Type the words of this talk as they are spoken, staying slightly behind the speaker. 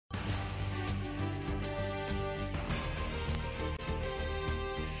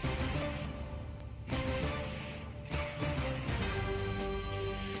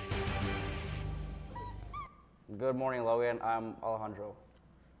Good morning, Logan. I'm Alejandro.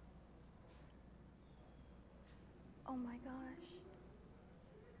 Oh my gosh.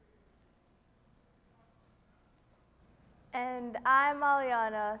 And I'm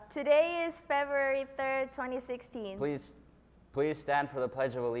Aliana. Today is February 3rd, 2016. Please stand for the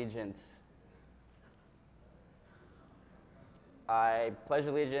Pledge of Allegiance. I pledge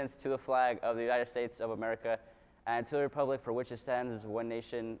allegiance to the flag of the United States of America and to the republic for which it stands, one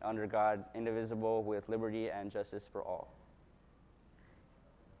nation, under God, indivisible, with liberty and justice for all.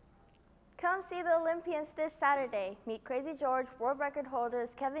 Come see the Olympians this Saturday. Meet Crazy George, world record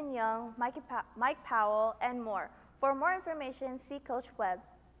holders Kevin Young, Mike Powell, and more. For more information, see Coach Webb.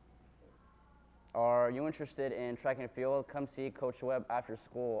 Are you interested in track and field? Come see Coach Webb after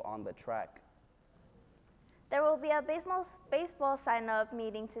school on the track. There will be a baseball sign-up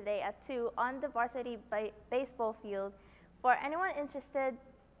meeting today at 2 on the varsity baseball field. For anyone interested,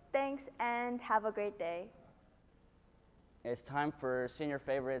 thanks and have a great day. It's time for senior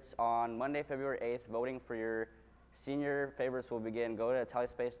favorites on Monday, February 8th. Voting for your senior favorites will begin. Go to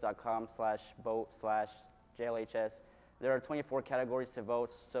tallyspace.com/vote/JLHS. There are 24 categories to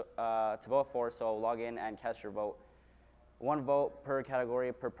vote for, so log in and cast your vote. One vote per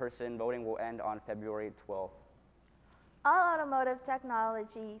category per person. Voting will end on February 12th. All automotive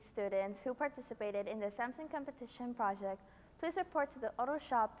technology students who participated in the Samsung competition project, please report to the auto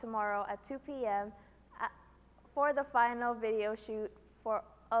shop tomorrow at 2 p.m. For the final video shoot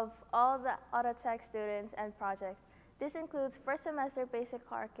of all the auto tech students and projects. This includes first semester basic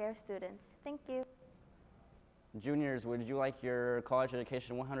car care students. Thank you. Juniors, would you like your college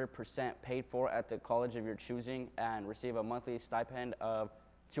education 100% paid for at the college of your choosing and receive a monthly stipend of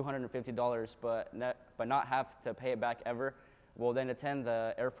 $250 but not have to pay it back ever? We'll then attend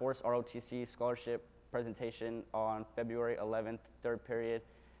the Air Force ROTC scholarship presentation on February 11th, third period.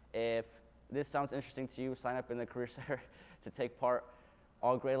 If this sounds interesting to you, sign up in the Career Center to take part.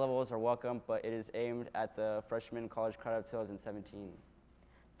 All grade levels are welcome, but it is aimed at the freshman college crowd of 2017.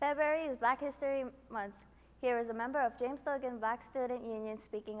 February is Black History Month. Here is a member of James Logan Black Student Union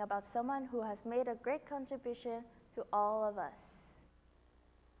speaking about someone who has made a great contribution to all of us.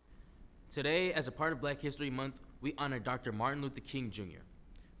 Today, as a part of Black History Month, we honor Dr. Martin Luther King Jr.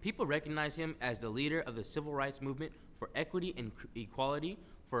 People recognize him as the leader of the civil rights movement for equity and equality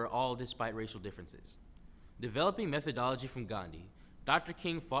for all despite racial differences. Developing methodology from Gandhi, Dr.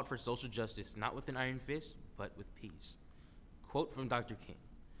 King fought for social justice not with an iron fist, but with peace. Quote from Dr. King: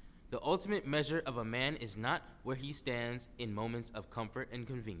 "The ultimate measure of a man is not where he stands in moments of comfort and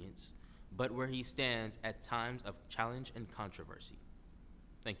convenience, but where he stands at times of challenge and controversy."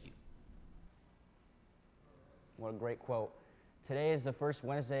 Thank you. What a great quote. Today is the first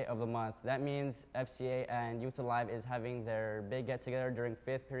Wednesday of the month. That means FCA and Youth Alive is having their big get-together during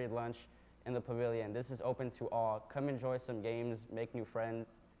 5th period lunch in the pavilion. This is open to all. Come enjoy some games, make new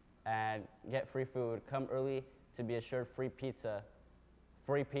friends, and get free food. Come early to be assured free pizza.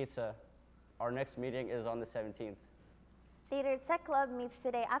 Free pizza. Our next meeting is on the 17th. Theater Tech Club meets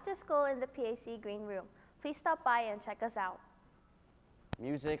today after school in the PAC Green Room. Please stop by and check us out.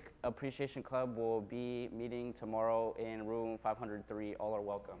 Music Appreciation Club will be meeting tomorrow in room 503. All are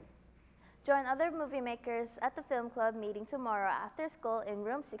welcome. Join other movie makers at the Film Club meeting tomorrow after school in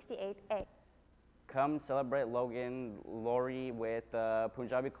room 68A. Come celebrate Logan Lori with the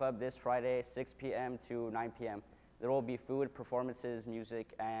Punjabi Club this Friday, 6 p.m. to 9 p.m. There will be food, performances,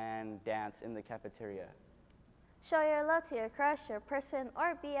 music, and dance in the cafeteria. Show your love to your crush, your person,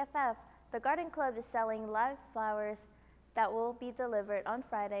 or BFF. The Garden Club is selling live flowers that will be delivered on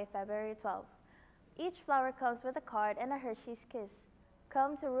Friday, February 12th. Each flower comes with a card and a Hershey's Kiss.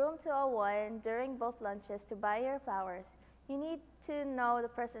 Come to room 201 during both lunches to buy your flowers. You need to know the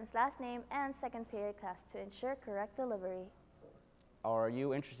person's last name and second period class to ensure correct delivery. Are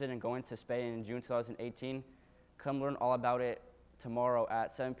you interested in going to Spain in June 2018? Come learn all about it tomorrow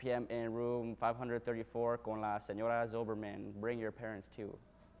at 7 p.m. in room 534 con la señora Zoberman. Bring your parents too.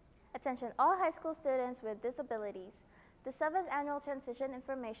 Attention all high school students with disabilities. The 7th annual Transition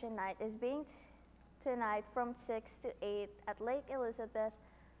Information Night is being tonight from 6 to 8 at Lake Elizabeth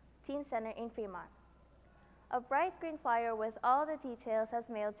Teen Center in Fremont. A bright green flyer with all the details has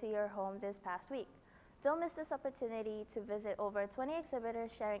mailed to your home this past week. Don't miss this opportunity to visit over 20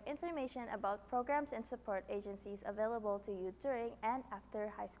 exhibitors sharing information about programs and support agencies available to you during and after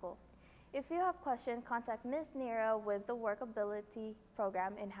high school. If you have questions, contact Ms. Nira with the Workability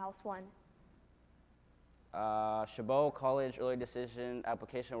Program in House 1. Chabot College Early Decision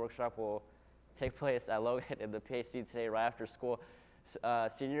Application Workshop will take place at Logan in the PAC today right after school.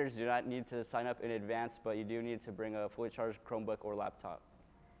 Seniors do not need to sign up in advance, but you do need to bring a fully charged Chromebook or laptop.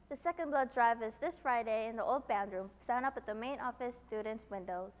 The second blood drive is this Friday in the old band room. Sign up at the main office students'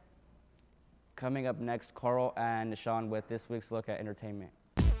 windows. Coming up next, Carl and Nishan with this week's look at entertainment.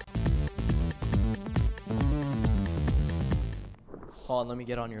 Hold on, let me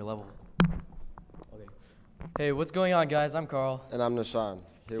get on your level. Okay. Hey, what's going on, guys? I'm Carl. And I'm Nishan.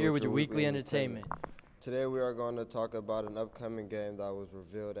 Here with your weekly entertainment. Today we are going to talk about an upcoming game that was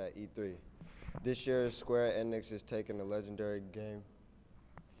revealed at E3. This year, Square Enix is taking the legendary game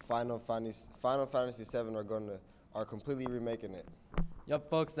Final Fantasy VII are completely remaking it. Yup,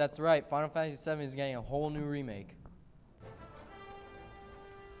 folks, that's right. Final Fantasy VII is getting a whole new remake.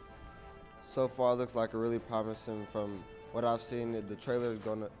 So far, it looks like a really promising. From what I've seen,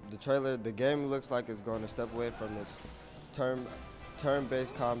 the game looks like it's going to step away from its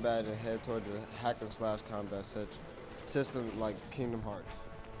turn-based combat and head toward the hack-and-slash combat system like Kingdom Hearts.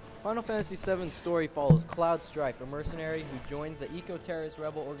 Final Fantasy VII's story follows Cloud Strife, a mercenary who joins the eco-terrorist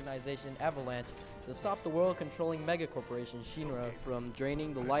rebel organization Avalanche to stop the world-controlling megacorporation Shinra from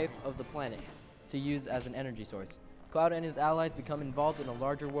draining the life of the planet to use as an energy source. Cloud and his allies become involved in a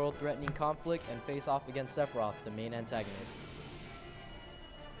larger world-threatening conflict and face off against Sephiroth, the main antagonist.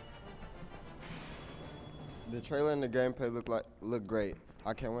 The trailer and the gameplay look great.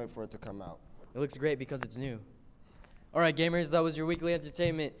 I can't wait for it to come out. It looks great because it's new. Alright, gamers, that was your weekly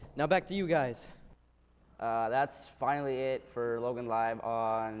entertainment. Now back to you guys. That's finally it for Logan Live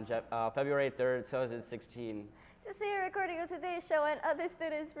on February 3rd, 2016. To see a recording of today's show and other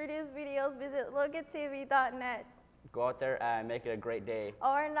students' produced videos, visit LoganTV.net. Go out there and make it a great day.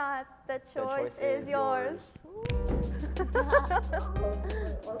 Or not, the choice is yours.